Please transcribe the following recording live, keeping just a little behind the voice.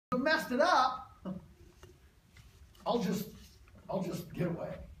messed it up, I'll just get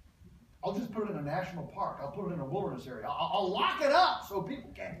away. I'll just put it in a national park. I'll put it in a wilderness area. I'll lock it up so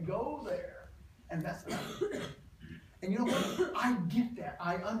people can't go there and mess it up. And you know what? I get that.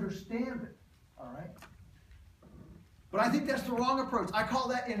 I understand it. All right? But I think that's the wrong approach. I call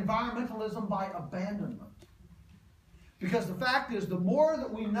that environmentalism by abandonment. Because the fact is, the more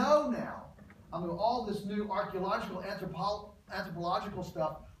that we know now, I mean, all this new archaeological, anthropological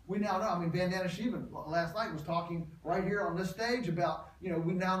stuff, we now know. I mean, Vandana Shiva last night was talking right here on this stage about,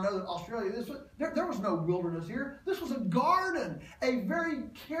 we now know that Australia, there was no wilderness here. This was a garden, a very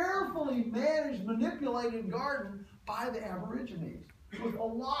carefully managed, manipulated garden by the Aborigines, with a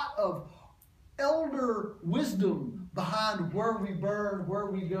lot of elder wisdom behind where we burn, where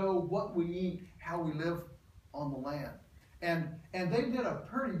we go, what we eat, how we live on the land. And they did a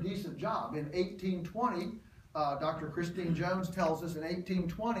pretty decent job. In 1820, Dr. Christine Jones tells us in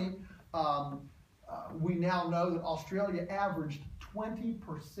 1820, we now know that Australia averaged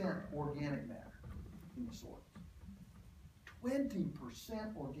 20% organic matter in the soil.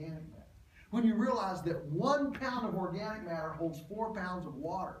 20% organic matter. When you realize that 1 pound of organic matter holds 4 pounds of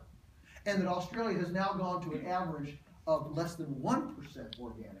water, and that Australia has now gone to an average of less than 1%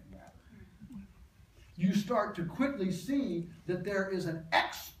 organic matter, you start to quickly see that there is an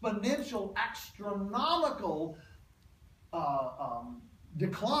exponential, astronomical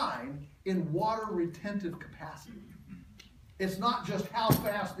decline in water retentive capacity. It's not just how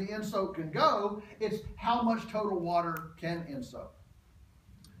fast the in-soak can go, it's how much total water can in-soak.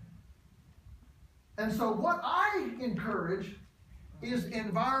 And so what I encourage is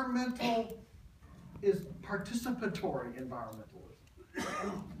participatory environmentalism.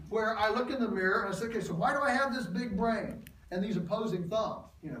 Where I look in the mirror and I say, okay, so why do I have this big brain and these opposing thumbs?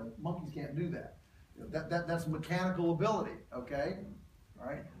 Monkeys can't do that. That's mechanical ability, okay? All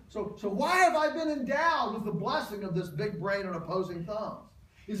right? So why have I been endowed with the blessing of this big brain and opposing thumbs?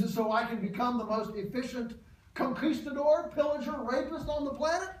 Is it so I can become the most efficient conquistador, pillager, rapist on the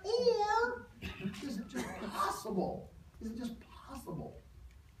planet? Or is it just possible? Is it just possible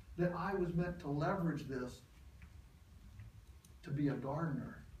that I was meant to leverage this to be a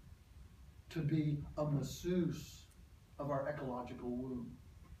gardener, to be a masseuse of our ecological womb,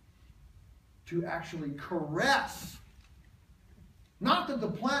 to actually caress? Not that the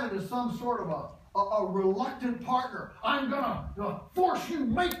planet is some sort of a reluctant partner. I'm going to force you,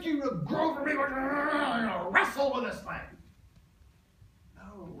 make you to grow for me. I'm going to wrestle with this thing.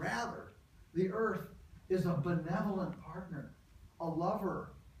 No, rather, the earth is a benevolent partner, a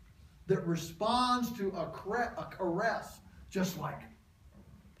lover that responds to a caress just like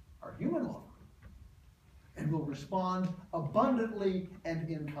our human lover, and will respond abundantly and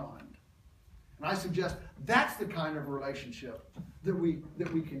in kind. And I suggest that's the kind of relationship that we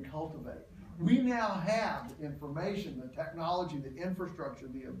can cultivate. We now have the information, the technology, the infrastructure,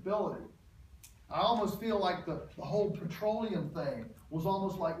 the ability. I almost feel like the whole petroleum thing was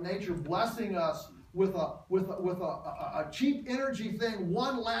almost like nature blessing us with a cheap energy thing,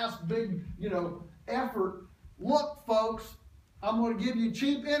 one last big, effort. Look, folks, I'm going to give you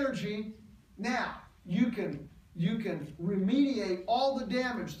cheap energy. Now, you can remediate all the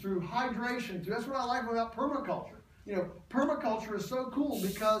damage through hydration. That's what I like about permaculture. Permaculture is so cool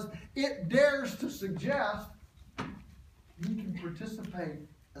because it dares to suggest you can participate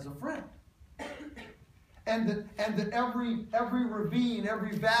as a friend. And that every ravine,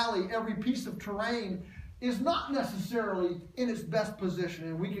 every valley, every piece of terrain is not necessarily in its best position.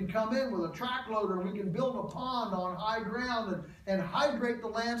 And we can come in with a track loader and we can build a pond on high ground and hydrate the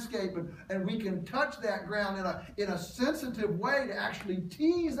landscape. And we can touch that ground in a sensitive way to actually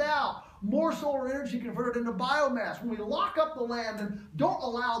tease out more solar energy converted into biomass. When we lock up the land and don't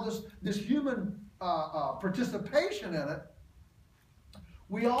allow this human participation in it,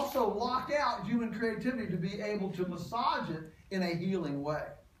 we also lock out human creativity to be able to massage it in a healing way.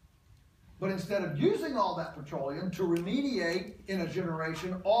 But instead of using all that petroleum to remediate in a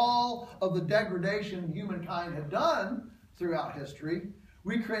generation all of the degradation humankind had done throughout history,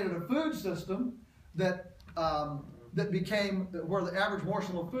 we created a food system that became, where the average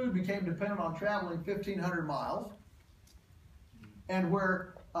morsel of food became dependent on traveling 1,500 miles, and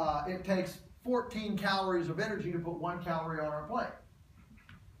where it takes 14 calories of energy to put 1 calorie on our plate.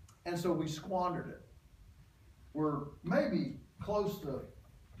 And so we squandered it. We're maybe close to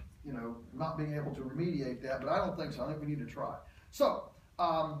not being able to remediate that, but I don't think so. I think we need to try. So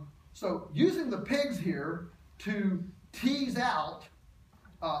using the pigs here to tease out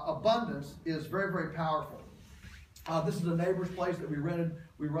abundance is very, very powerful. This is a neighbor's place that we rented.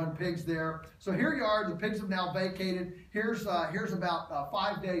 We run pigs there. So here you are. The pigs have now vacated. Here's about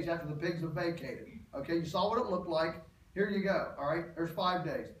 5 days after the pigs have vacated. Okay, you saw what it looked like. Here you go. All right, there's 5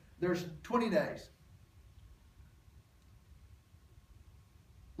 days. There's 20 days.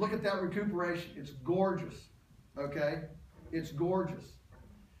 Look at that recuperation. It's gorgeous. Okay, it's gorgeous.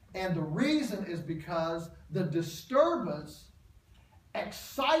 And the reason is because the disturbance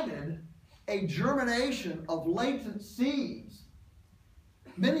excited a germination of latent seeds.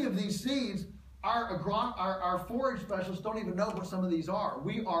 Many of these seeds, our forage specialists don't even know what some of these are.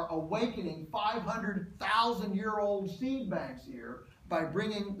 We are awakening 500,000-year-old seed banks here by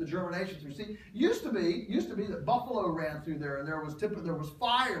bringing the germination through. See, used to be that buffalo ran through there, and there was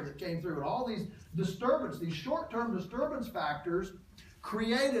fire that came through, and all these disturbance, these short-term disturbance factors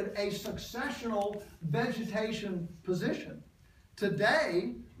created a successional vegetation position.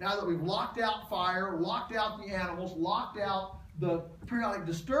 Today, now that we've locked out fire, locked out the animals, locked out the periodic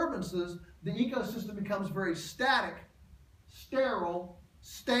disturbances, the ecosystem becomes very static, sterile,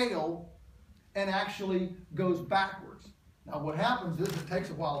 stale, and actually goes backwards. Now what happens is it takes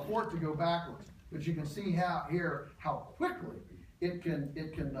a while for it to go backwards, but you can see how quickly it can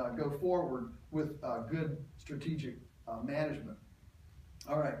go forward with good strategic management.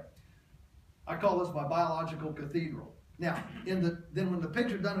 All right, I call this my biological cathedral. Now, then when the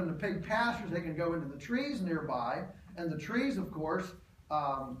pigs are done in the pig pastures, they can go into the trees nearby, and the trees, of course,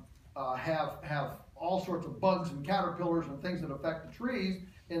 have all sorts of bugs and caterpillars and things that affect the trees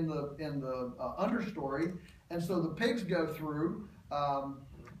in the understory, and so the pigs go through,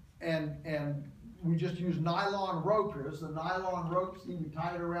 and we just use nylon rope here. This is a nylon rope. See, we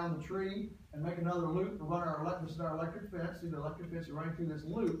tie it around the tree and make another loop to run our electric fence. See, the electric fence is running through this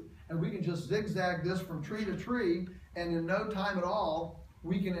loop, and we can just zigzag this from tree to tree, and in no time at all,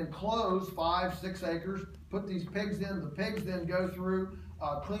 we can enclose 5-6 acres, put these pigs in. The pigs then go through,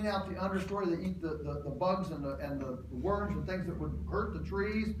 clean out the understory. They eat the bugs and the worms and things that would hurt the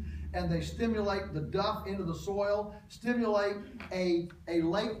trees, and they stimulate the duff into the soil, stimulate a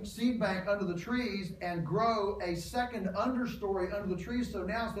latent seed bank under the trees, and grow a second understory under the trees. So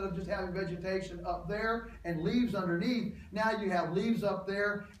now instead of just having vegetation up there and leaves underneath, now you have leaves up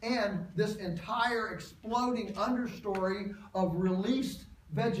there and this entire exploding understory of released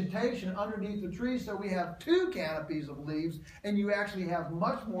vegetation underneath the trees. So we have 2 canopies of leaves, and you actually have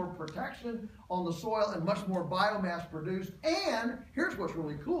much more protection on the soil and much more biomass produced. And here's what's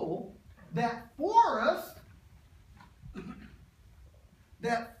really cool, that forest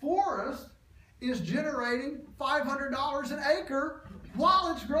is generating $500 an acre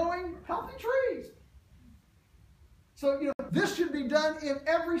while it's growing healthy trees. So, this should be done in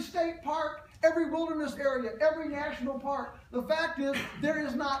every state park, every wilderness area, every national park. The fact is, there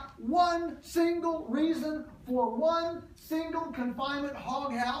is not one single reason for one single confinement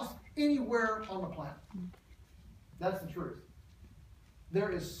hog house anywhere on the planet. That's the truth.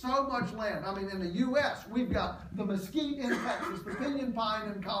 There is so much land. I mean, in the U.S., we've got the mesquite in Texas, the pinyon pine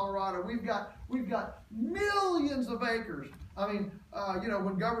in Colorado. We've got millions of acres. I mean,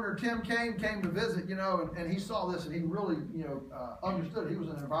 when Governor Tim Kaine came to visit, and he saw this, and he really, understood. He was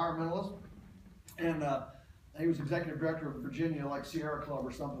an environmentalist, and he was executive director of Virginia, like Sierra Club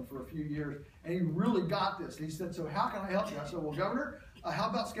or something, for a few years, and he really got this. And he said, "So how can I help you?" I said, "Well, Governor, how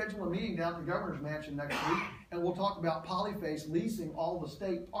about scheduling a meeting down at the governor's mansion next week, and we'll talk about Polyface leasing all the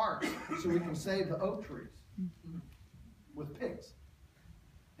state parks so we can save the oak trees with pigs."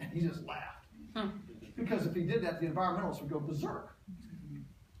 And he just laughed. Because if he did that, the environmentalists would go berserk.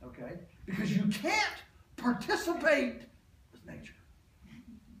 Okay? Because you can't participate with nature.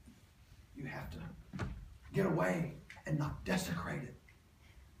 You have to get away and not desecrate it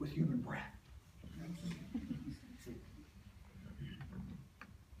with human breath.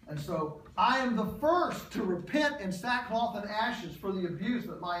 And so I am the first to repent in sackcloth and ashes for the abuse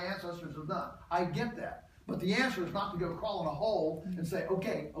that my ancestors have done. I get that. But the answer is not to go crawl in a hole and say,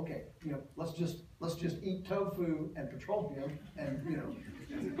 okay, let's just eat tofu and petroleum and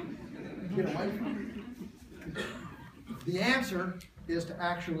get away from it. The answer is to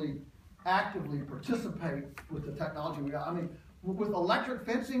actually actively participate with the technology we got. I mean, with electric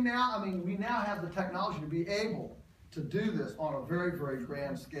fencing now, we now have the technology to be able to do this on a very, very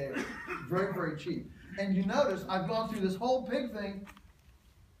grand scale. Very, very cheap. And you notice I've gone through this whole pig thing.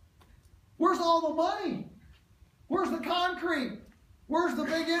 Where's all the money? Where's the concrete? Where's the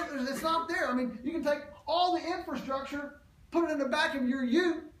big, it's not there. You can take all the infrastructure, put it in the back of your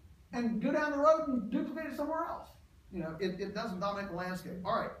ute, and go down the road and duplicate it somewhere else. It doesn't dominate the landscape.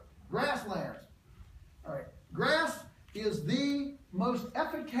 All right, grasslands. All right, grass is the most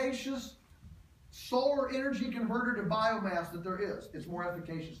efficacious solar energy converter to biomass that there is. It's more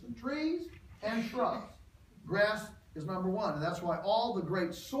efficacious than trees and shrubs. Grass is number one, and that's why all the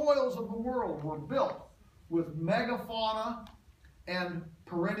great soils of the world were built with megafauna and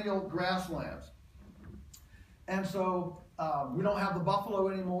perennial grasslands. And so we don't have the buffalo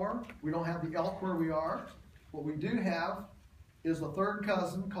anymore. We don't have the elk where we are. What we do have is a third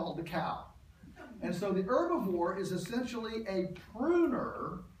cousin called the cow. And so the herbivore is essentially a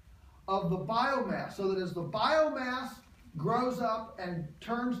pruner of the biomass, so that as the biomass grows up and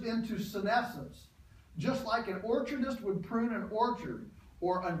turns into senescence, just like an orchardist would prune an orchard,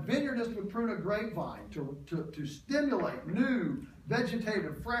 or a vineyardist would prune a grapevine to stimulate new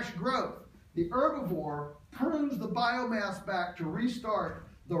vegetative fresh growth, the herbivore prunes the biomass back to restart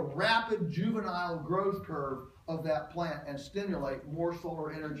the rapid juvenile growth curve of that plant and stimulate more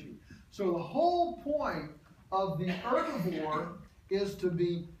solar energy. So the whole point of the herbivore is to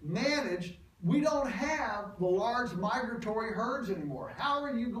be managed. We don't have the large migratory herds anymore. How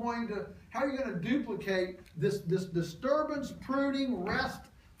are you going to duplicate this disturbance, pruning, rest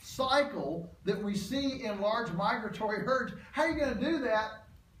cycle that we see in large migratory herds? How are you going to do that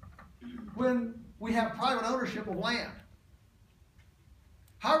when we have private ownership of land?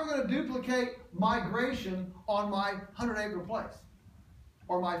 How are we going to duplicate migration on my 100-acre place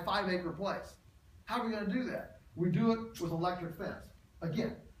or my 5-acre place? How are we going to do that? We do it with electric fence.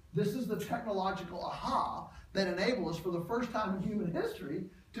 Again, this is the technological aha that enabled us for the first time in human history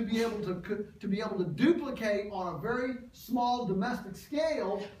to be able to duplicate on a very small domestic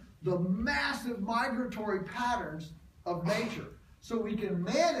scale the massive migratory patterns of nature. So we can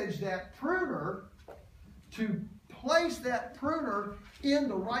manage that pruner to place that pruner in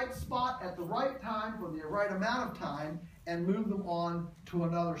the right spot at the right time for the right amount of time and move them on to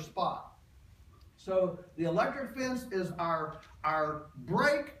another spot. So the electric fence is our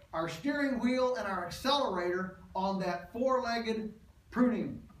brake, our steering wheel, and our accelerator on that four-legged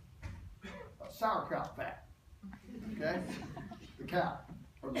pruning sauerkraut fat. Okay? The cow.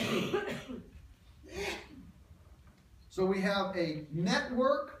 Or the sheep. So we have a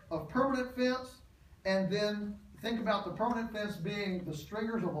network of permanent fence, and then think about the permanent fence being the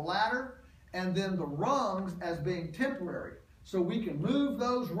stringers of a ladder, and then the rungs as being temporary. So we can move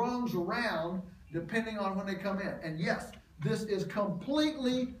those rungs around depending on when they come in. And yes, this is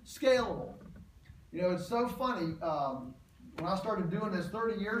completely scalable. You know, it's so funny. When I started doing this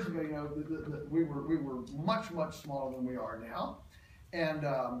 30 years ago, you know, we were much smaller than we are now, and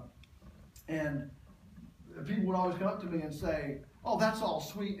people would always come up to me and say, "Oh, that's all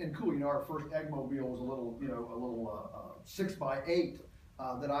sweet and cool." You know, our first eggmobile was a little 6x8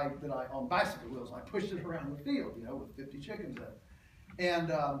 that I on bicycle wheels. I pushed it around the field, you know, with 50 chickens in it,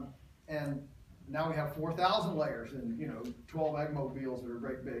 and now we have 4,000 layers and 12 eggmobiles that are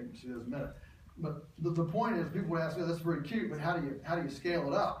great big. See this in a minute. But the point is, people would ask me, "That's very cute, but how do you scale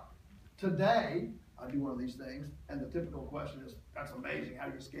it up?" Today, I do one of these things, and the typical question is, "That's amazing. How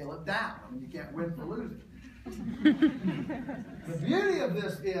do you scale it down? I mean, you can't win for losing." The beauty of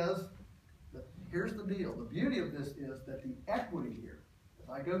this is, here's the deal. The beauty of this is that the equity here, as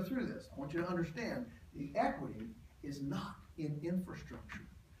I go through this, I want you to understand, the equity is not in infrastructure.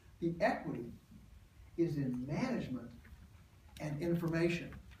 The equity is in management and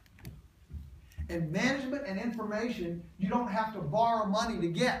information. And management and information, you don't have to borrow money to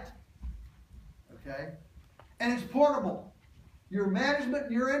get. Okay? And it's portable. Your management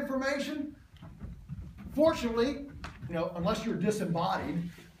and your information, fortunately, unless you're disembodied,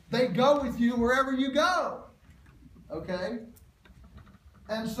 they go with you wherever you go. Okay?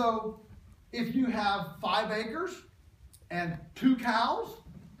 And so, if you have 5 acres and 2 cows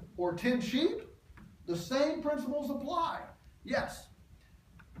or 10 sheep, the same principles apply. Yes,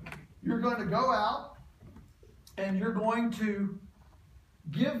 you're going to go out and you're going to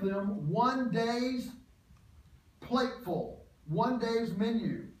give them 1 day's plateful, 1 day's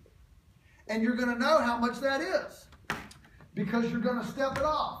menu. And you're going to know how much that is, because you're going to step it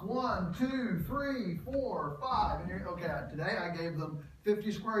off. 1, 2, 3, 4, 5. And you're, okay, today I gave them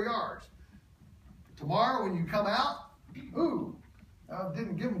 50 square yards. Tomorrow when you come out, ooh, I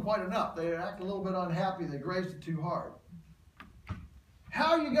didn't give them quite enough. They act a little bit unhappy. They grazed it too hard.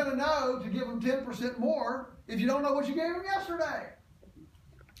 How are you going to know to give them 10% more if you don't know what you gave them yesterday?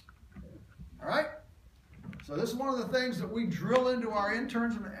 All right? So this is one of the things that we drill into our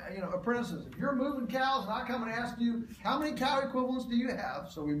interns and apprentices. If you're moving cows and I come and ask you, how many cow equivalents do you have?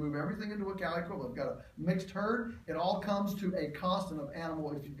 So we move everything into a cow equivalent. We've got a mixed herd. It all comes to a constant of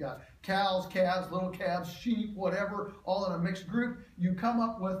animal. If you've got cows, calves, little calves, sheep, whatever, all in a mixed group, you come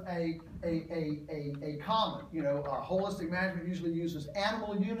up with a common. Holistic management usually uses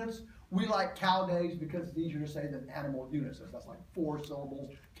animal units We like cow days because it's easier to say than animal units. So that's like 4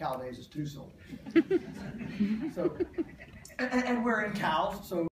 syllables. Cow days is 2 syllables. So, and we're in cows, so